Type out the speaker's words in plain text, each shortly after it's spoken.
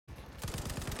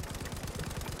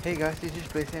Hey guys, this is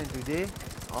Tracy and today,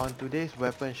 on today's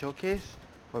weapon showcase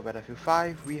for Battlefield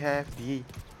 5, we have the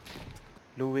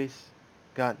Lewis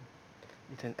gun.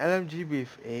 It's an LMG with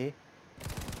a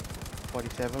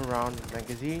 47 round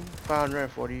magazine,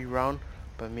 540 round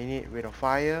per minute rate of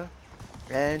fire,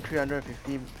 and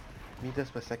 350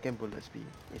 meters per second bullet speed.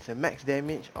 It's a max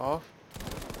damage of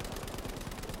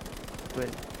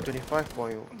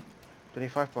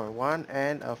 25.1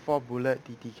 and a 4 bullet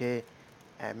TTK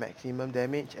at maximum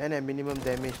damage and a minimum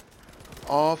damage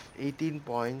of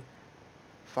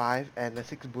 18.5 and a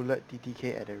 6 bullet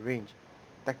TTK at the range.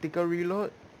 Tactical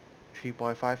reload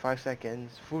 3.55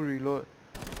 seconds, full reload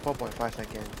 4.5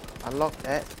 seconds. Unlocked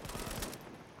at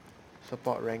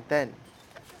Support Rank 10.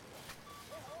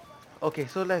 Okay,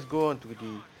 so let's go on to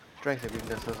the strengths and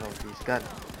weaknesses of this gun.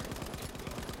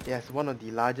 It has one of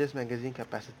the largest magazine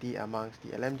capacity amongst the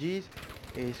LMGs.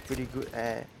 It is pretty good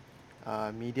at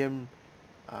medium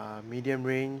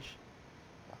range,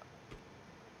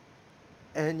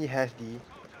 and it has the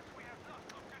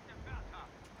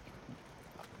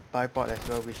bipod as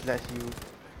well,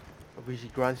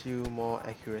 which grants you more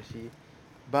accuracy,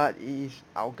 but it is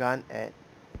outgunned at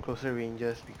closer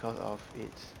ranges because of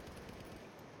its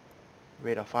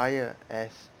rate of fire,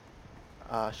 as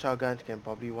shotguns can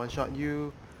probably one-shot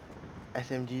you,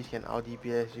 SMGs can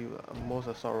out-DPS you, most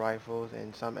assault rifles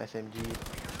and some SMGs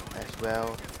as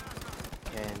well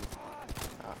can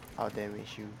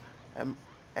out-damage you. Um,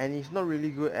 and it's not really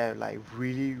good at like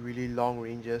really long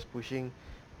ranges, pushing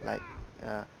like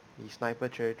uh, the sniper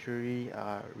territory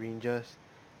ranges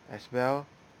as well,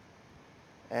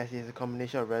 as it's a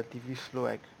combination of relatively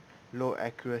low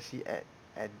accuracy at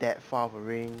that far of a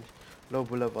range, low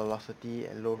bullet velocity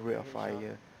and low rate of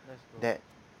fire, that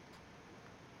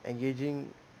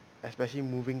engaging, especially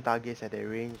moving targets at that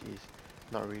range, is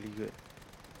not really good.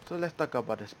 So let's talk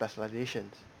about the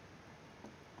specializations.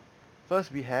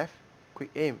 First we have quick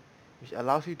aim, which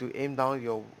allows you to aim down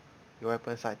your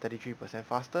weapon sight 33%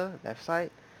 faster, left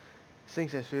side,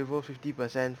 slings and swivel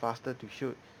 50% faster to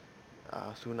shoot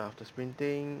soon after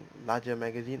sprinting, larger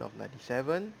magazine of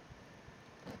 97,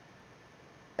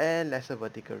 and lesser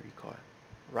vertical recoil.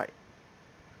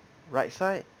 Right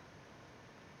side,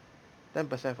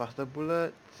 10% faster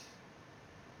bullets,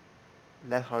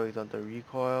 less horizontal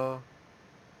recoil,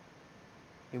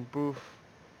 improve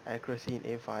accuracy in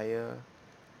aim fire,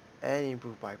 and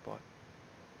improve bipod.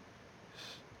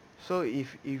 So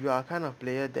if you are kind of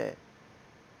player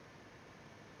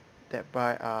that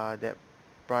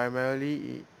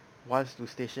primarily wants to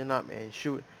station up and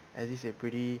shoot, as this is a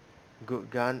pretty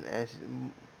good gun, as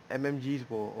MMGs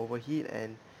will overheat,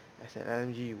 and as an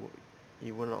LMG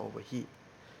it will not overheat.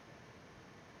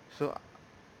 So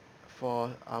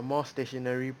for more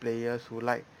stationary players who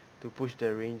like to push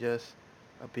their ranges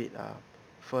a bit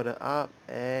further up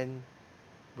and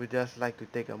would just like to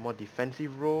take a more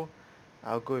defensive role,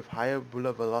 I'll go with higher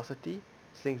bullet velocity,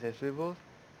 slings and swivels,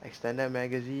 extended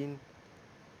magazine,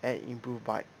 and improve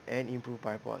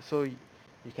bipod. So you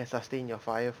can sustain your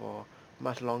fire for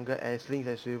much longer, and slings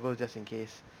and swivels just in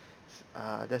case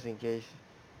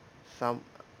some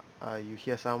you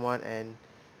hear someone, and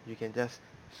you can just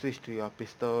switch to your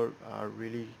pistol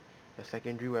really your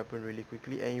secondary weapon really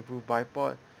quickly, and improve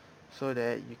bipod so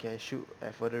that you can shoot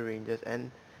at further ranges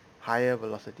and higher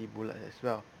velocity bullets as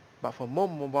well. But for more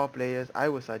mobile players, I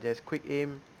would suggest quick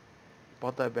aim,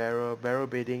 ported barrel, barrel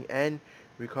bedding, and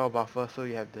recoil buffer, so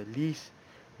you have the least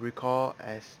recoil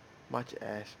as much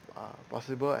as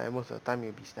possible, and most of the time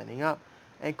you'll be standing up,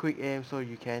 and quick aim so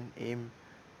you can aim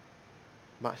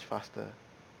much faster.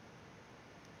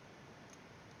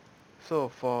 So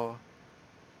for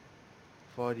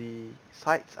the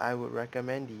sights, I would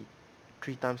recommend the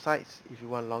 3x sights if you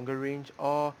want longer range,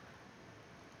 or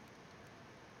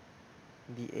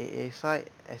the AA sight,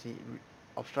 as it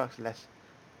obstructs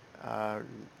uh,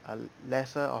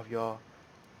 lesser of your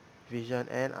vision,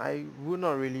 and I would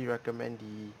not really recommend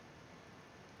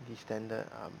the standard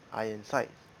iron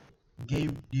sights.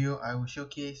 Game video, I will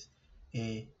showcase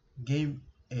a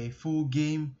a full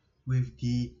game with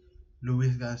the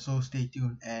Lewis gun. So stay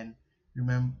tuned, and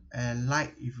remember, and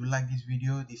like if you like this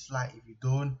video, dislike if you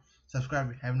don't, subscribe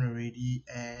if you haven't already,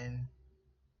 and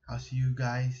I'll see you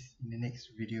guys in the next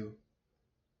video.